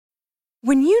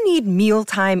When you need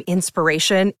mealtime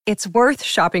inspiration, it's worth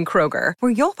shopping Kroger,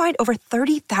 where you'll find over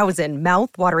 30,000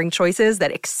 mouth-watering choices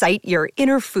that excite your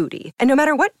inner foodie. And no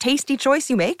matter what tasty choice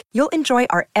you make, you'll enjoy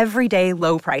our everyday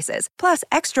low prices, plus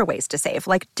extra ways to save,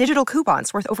 like digital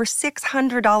coupons worth over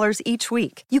 $600 each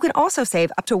week. You can also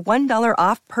save up to $1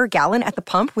 off per gallon at the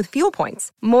pump with fuel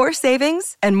points. More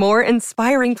savings and more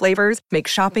inspiring flavors make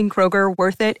shopping Kroger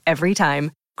worth it every time.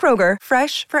 Kroger,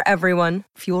 fresh for everyone.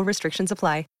 Fuel restrictions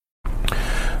apply.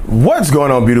 What's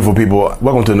going on, beautiful people?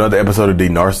 Welcome to another episode of The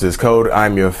Narcissist Code.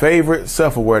 I'm your favorite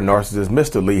self-aware narcissist,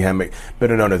 Mr. Lee Hammock,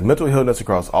 better known as Mental Healness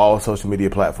across all social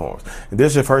media platforms. If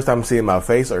this is your first time seeing my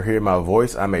face or hearing my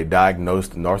voice, I'm a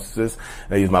diagnosed narcissist.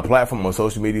 I use my platform on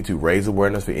social media to raise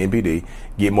awareness for NPD,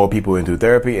 get more people into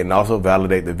therapy, and also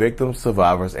validate the victims,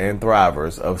 survivors, and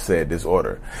thrivers of said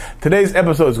disorder. Today's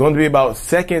episode is going to be about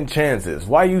second chances.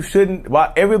 Why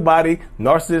everybody,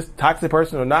 narcissist, toxic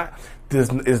person or not,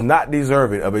 is not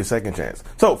deserving of a second chance.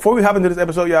 So before we hop into this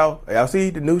episode, y'all see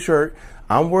the new shirt.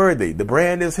 I'm worthy. The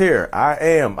brand is here. I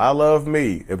am. I love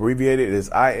me. Abbreviated is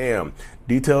I am.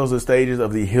 Details the stages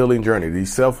of the healing journey. The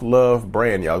self-love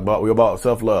brand, y'all. We're about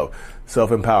self-love,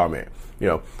 self-empowerment.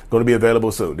 Going to be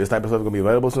available soon. This type of stuff is going to be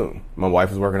available soon. My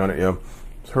wife is working on it.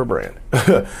 It's her brand.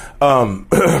 It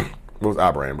was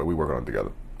our brand, but we work on it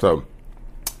together. So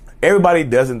everybody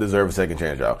doesn't deserve a second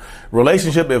chance, y'all.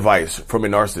 Relationship advice from a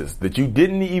narcissist that you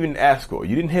didn't even ask for.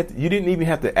 You didn't even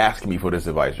have to ask me for this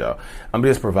advice, y'all. I'm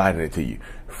just providing it to you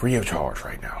free of charge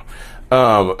right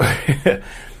now.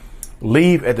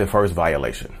 Leave at the first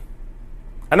violation.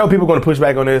 I know people are going to push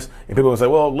back on this, and people are going to say,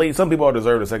 well, Lee, some people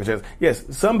deserve a second chance.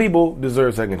 Yes, some people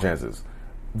deserve second chances.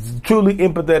 Truly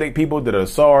empathetic people that are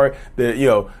sorry,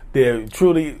 that they're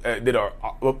truly that are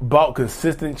about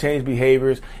consistent change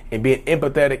behaviors and being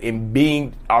empathetic and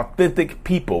being authentic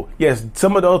people. Yes,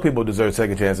 some of those people deserve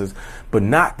second chances, but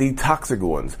not the toxic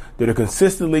ones that are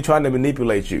consistently trying to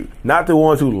manipulate you. Not the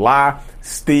ones who lie,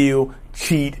 steal,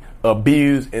 cheat,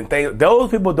 abuse, and things.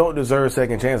 Those people don't deserve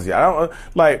second chances. I don't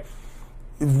like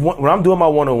when I'm doing my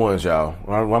one-on-ones, y'all.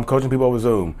 When I'm coaching people over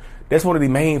Zoom. That's one of the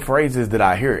main phrases that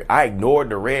I hear. I ignored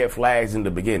the red flags in the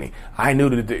beginning. I knew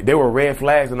that there were red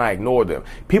flags and I ignored them.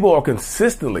 People are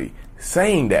consistently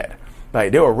saying that.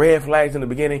 Like, there were red flags in the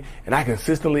beginning and I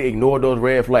consistently ignored those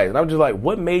red flags. And I'm just like,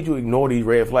 what made you ignore these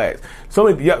red flags? So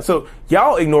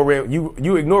y'all ignore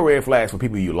you ignore red flags for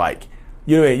people you like.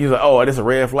 You know what I mean? You're like, oh, that's a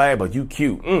red flag, but you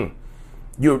cute.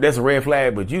 That's a red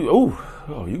flag, but you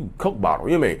Coke bottle.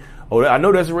 You know what I mean? Oh, I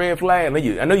know that's a red flag. I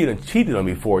know you done cheated on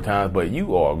me 4 times, but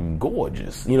you are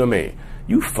gorgeous. You know what I mean?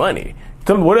 You funny.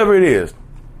 Tell me whatever it is.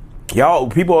 Y'all,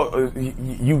 people,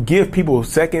 you give people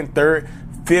second, third,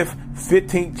 fifth,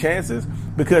 15th chances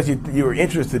because you're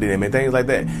interested in them and things like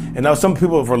that. And now some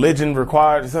people, religion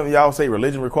requires, some of y'all say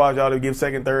religion requires y'all to give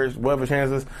second, third, whatever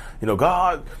chances.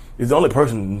 God is the only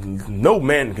person, no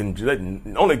man can judge,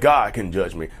 only God can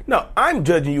judge me. No, I'm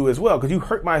judging you as well because you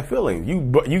hurt my feelings.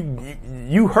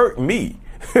 You hurt me.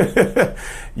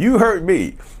 You hurt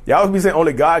me. Y'all always be saying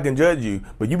only God can judge you,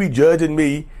 but you be judging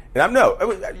me. And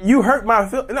you hurt my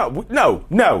feelings. No.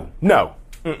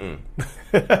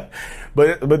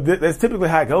 But that's typically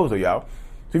how it goes, though, y'all.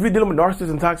 So if you're dealing with narcissists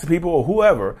and toxic people or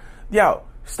whoever, y'all,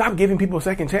 stop giving people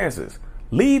second chances.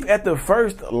 Leave at the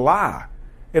first lie.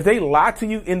 If they lie to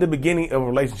you in the beginning of a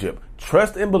relationship,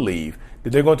 trust and believe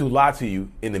that they're going to lie to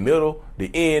you in the middle, the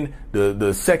end,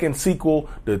 the second sequel,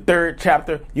 the third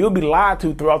chapter. You'll be lied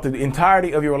to throughout the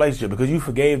entirety of your relationship because you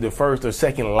forgave the first or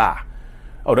second lie.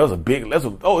 Oh,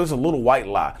 it's a little white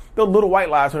lie. Those little white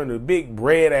lies turn into big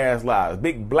red ass lies,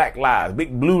 big black lies,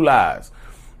 big blue lies.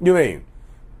 You know what I mean?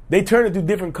 They turn into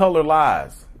different color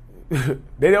lies.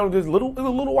 They don't just it's a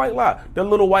little white lie. That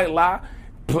little white lie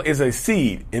is a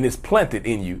seed and it's planted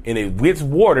in you and it gets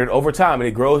watered over time and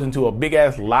it grows into a big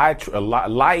ass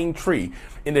lying tree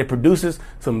and it produces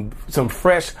some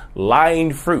fresh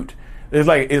lying fruit.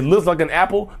 It looks like an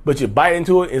apple, but you bite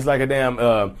into it, it's like it's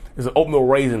an oatmeal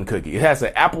raisin cookie. It has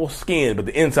an apple skin, but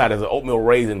the inside is an oatmeal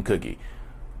raisin cookie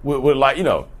with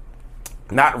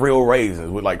not real raisins,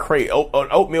 with like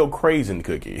oatmeal craisin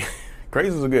cookie.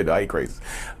 Craisins are good though. I eat craisins.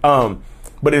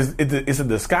 But it's a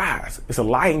disguise. It's a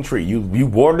lying tree. You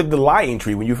watered the lying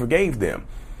tree when you forgave them.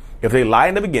 If they lie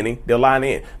in the beginning, they'll lie in the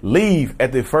end. Leave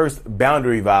at the first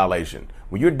boundary violation.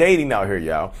 When you're dating out here,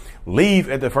 y'all, leave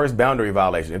at the first boundary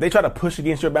violation. If they try to push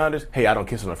against your boundaries, hey, I don't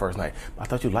kiss on the first night. I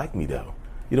thought you liked me though.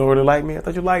 You don't really like me? I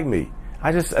thought you liked me.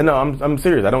 I'm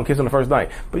serious. I don't kiss on the first night.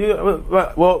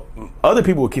 But other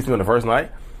people will kiss me on the first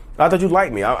night. I thought you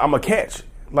liked me. I'm a catch.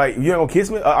 Like, you ain't gonna kiss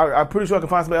me? I'm pretty sure I can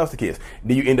find somebody else to kiss.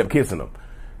 Then you end up kissing them.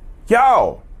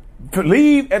 Y'all,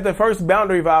 leave at the first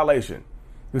boundary violation.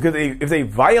 Because if they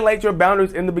violate your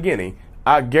boundaries in the beginning,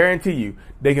 I guarantee you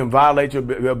they can violate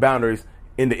your boundaries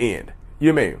in the end.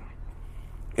 You know what I mean?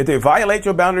 If they violate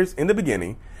your boundaries in the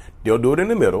beginning, they'll do it in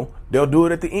the middle. They'll do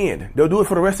it at the end. They'll do it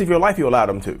for the rest of your life. You allow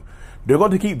them to. They're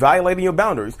going to keep violating your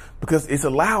boundaries because it's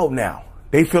allowed now.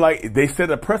 They feel like they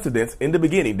set a precedence in the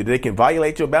beginning that they can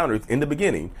violate your boundaries in the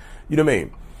beginning. You know what I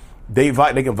mean? They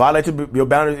can violate your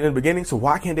boundaries in the beginning. So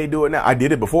why can't they do it now? I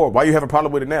did it before. Why you have a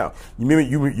problem with it now?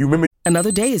 You remember?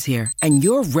 Another day is here, and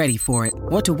you're ready for it.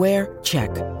 What to wear? Check.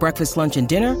 Breakfast, lunch, and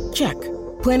dinner? Check.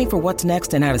 Planning for what's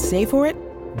next and how to save for it?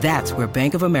 That's where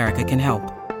Bank of America can help.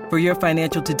 For your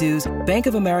financial to-dos, Bank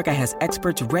of America has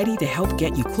experts ready to help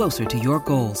get you closer to your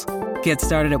goals. Get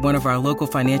started at one of our local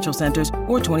financial centers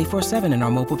or 24/7 in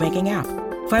our mobile banking app.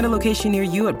 Find a location near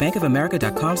you at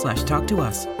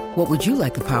bankofamerica.com/talktous. What would you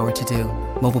like the power to do?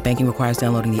 Mobile banking requires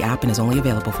downloading the app and is only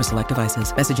available for select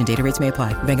devices. Message and data rates may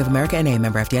apply. Bank of America N.A.,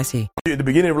 member FDIC. At the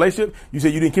beginning of the relationship, you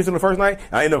said you didn't kiss him the first night.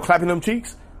 I ended up clapping them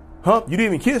cheeks. Huh? You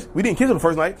didn't even kiss? We didn't kiss on the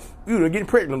first night. We were getting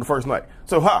pregnant on the first night.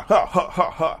 So ha, ha, ha, ha,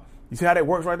 ha. You see how that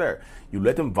works right there? You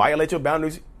let them violate your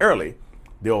boundaries early.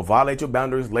 They'll violate your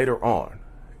boundaries later on.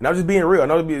 And I'm just being real. I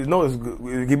know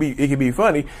it can be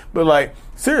funny, but like,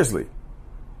 seriously,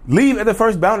 leave at the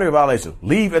first boundary violation.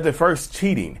 Leave at the first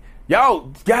cheating.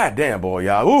 Y'all, goddamn boy,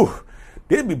 y'all. Ooh,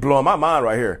 this be blowing my mind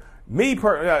right here. Me,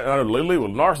 literally, with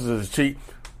narcissists cheat.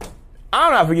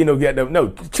 I'm not forgetting no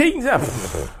cheating.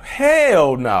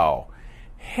 Hell no.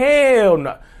 Hell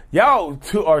no. Y'all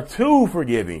are too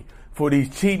forgiving for these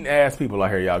cheating ass people out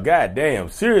here, y'all. Goddamn,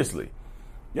 seriously.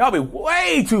 Y'all be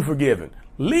way too forgiving.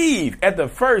 Leave at the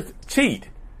first cheat.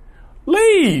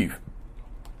 Leave.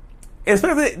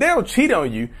 Especially if they'll cheat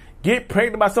on you, get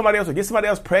pregnant by somebody else or get somebody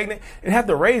else pregnant and have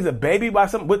to raise a baby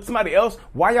with somebody else.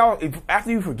 Why y'all,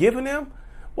 after you forgiving them?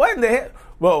 What in the hell?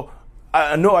 Well,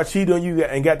 I know I cheated on you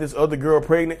and got this other girl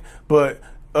pregnant, but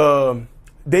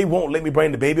they won't let me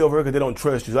bring the baby over here because they don't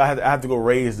trust you. So I have to go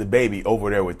raise the baby over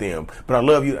there with them. But I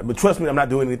love you. But trust me, I'm not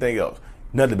doing anything else.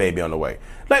 Another baby on the way.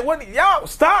 Like, what? Y'all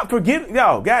stop forgiving.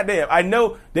 Y'all, goddamn. I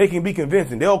know they can be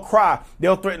convincing. They'll cry.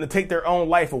 They'll threaten to take their own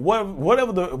life or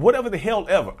whatever the hell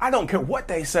ever. I don't care what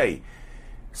they say.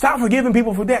 Stop forgiving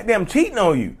people for that damn cheating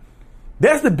on you.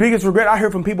 That's the biggest regret I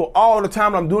hear from people all the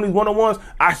time when I'm doing these one-on-ones.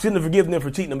 I shouldn't have forgiven them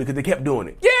for cheating on me because they kept doing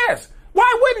it. Yes.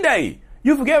 Why wouldn't they?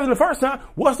 You forgave them the first time.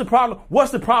 What's the problem?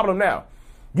 What's the problem now?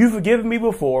 You forgiven me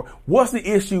before. What's the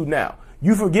issue now?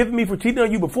 You forgiven me for cheating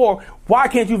on you before. Why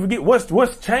can't you forget?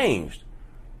 What's changed?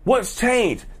 What's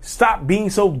changed? Stop being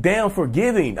so damn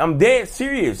forgiving. I'm dead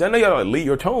serious. I know y'all like, Lee,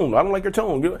 your tone. I don't like your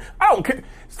tone. I don't care.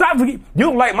 Stop forgetting. You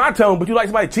don't like my tone, but you like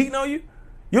somebody cheating on you?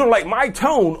 You don't like my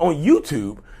tone on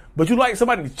YouTube, but you like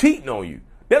somebody cheating on you.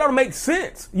 That don't make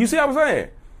sense. You see what I'm saying?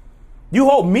 You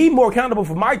hold me more accountable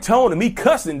for my tone and me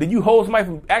cussing than you hold somebody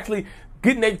from actually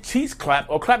getting their cheeks clapped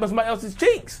or clapping somebody else's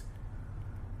cheeks.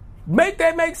 Make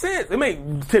that make sense.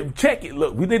 To check it.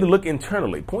 Look, we need to look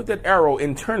internally. Point that arrow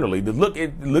internally to look,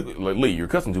 Lee, you're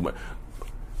cussing too much.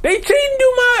 They cheating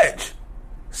too much.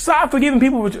 Stop forgiving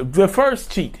people for the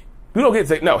first cheat. We don't get to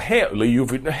say, no, hell, Lee,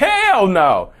 hell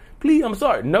no. Please, I'm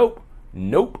sorry. Nope.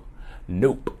 We're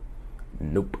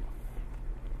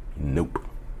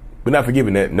not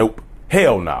forgiving that. Nope.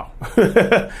 Hell no.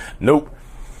 Nope.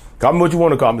 Call me what you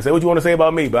want to call me. Say what you want to say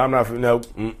about me, but I'm not. Nope.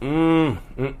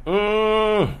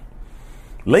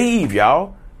 Leave,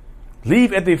 y'all.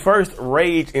 Leave at the first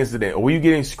rage incident, or were you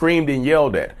getting screamed and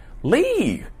yelled at?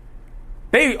 Leave.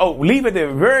 Leave at the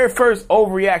very first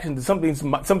overreaction to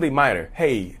something minor.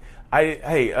 Hey, I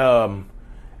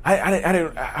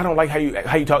don't like how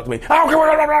you talk to me. I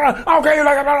don't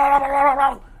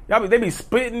care. Y'all they be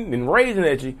spitting and raging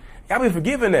at you. Y'all be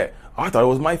forgiving that. Oh, I thought it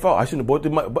was my fault. I shouldn't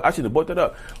have brought that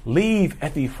up. Leave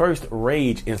at the first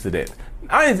rage incident.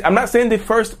 I'm not saying the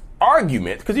first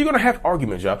argument, because you're gonna have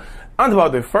arguments, y'all. I'm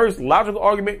about the first logical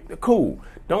argument. Cool.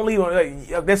 Don't leave on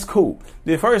that's cool.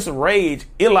 The first rage,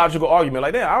 illogical argument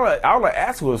like that. All I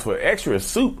asked was for extra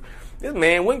soup. This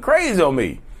man went crazy on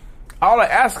me. All I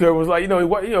asked her was like,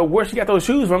 where she got those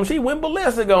shoes from. She went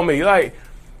ballistic on me. Like,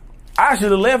 I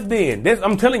should have left then.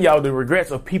 I'm telling y'all the regrets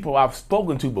of people I've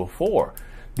spoken to before.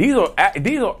 These are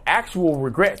actual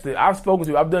regrets that I've spoken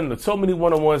to. I've done so many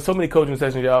one-on-ones, so many coaching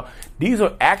sessions, y'all. These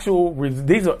are actual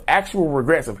regrets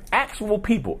of actual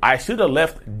people. I should have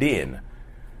left then.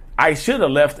 I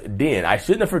shouldn't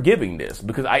have forgiven this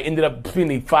because I ended up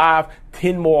spending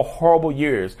 5-10 more horrible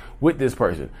years with this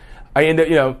person. I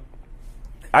ended up,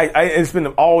 I spent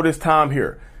all this time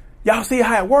here. Y'all see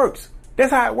how it works?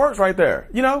 That's how it works right there.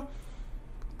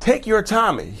 Take your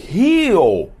time and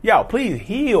heal. Y'all, please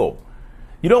heal.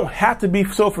 You don't have to be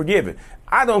so forgiving.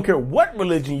 I don't care what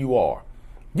religion you are.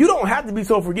 You don't have to be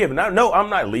so forgiving. Now, no, I'm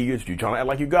not legal. You trying to act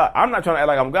like you God. I'm not trying to act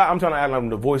like I'm God. I'm trying to act like I'm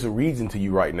the voice of reason to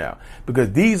you right now.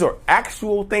 Because these are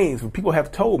actual things that people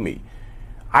have told me.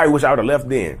 I wish I would have left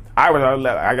then. I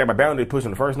got my boundary pushed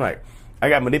on the first night. I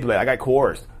got manipulated. I got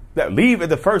coerced. That leave at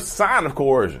the first sign of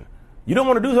coercion. You don't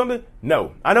want to do something?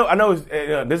 No. I know.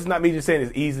 This is not me just saying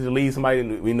it's easy to leave somebody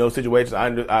in those situations. I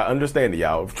understand it,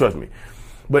 y'all. Trust me.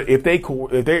 But if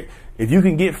you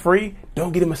can get free,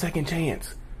 don't give them a second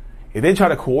chance. If they try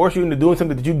to coerce you into doing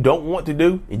something that you don't want to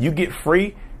do and you get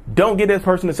free, don't give that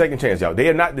person a second chance, y'all. They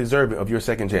are not deserving of your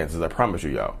second chances. I promise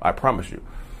you, y'all. I promise you.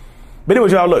 But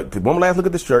anyways, y'all, look, one last look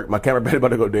at this shirt. My camera better about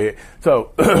to go dead.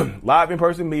 So, live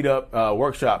in-person meetup,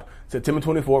 workshop, September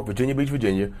 24th, Virginia Beach,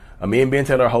 Virginia. Me and Ben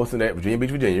Taylor are hosting that, Virginia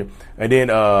Beach, Virginia. And then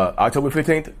October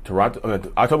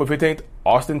 15th,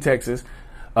 Austin, Texas.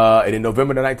 And then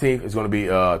November the 19th is going to be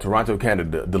Toronto,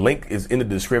 Canada. The link is in the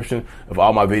description of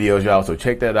all my videos, y'all. So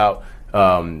check that out.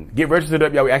 Get registered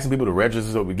up, y'all. We're asking people to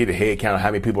register so we get a head count of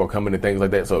how many people are coming and things like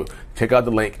that. So check out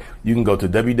the link. You can go to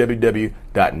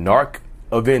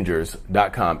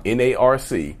www.narcavengers.com,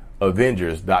 NARC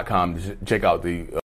Avengers.com to check out the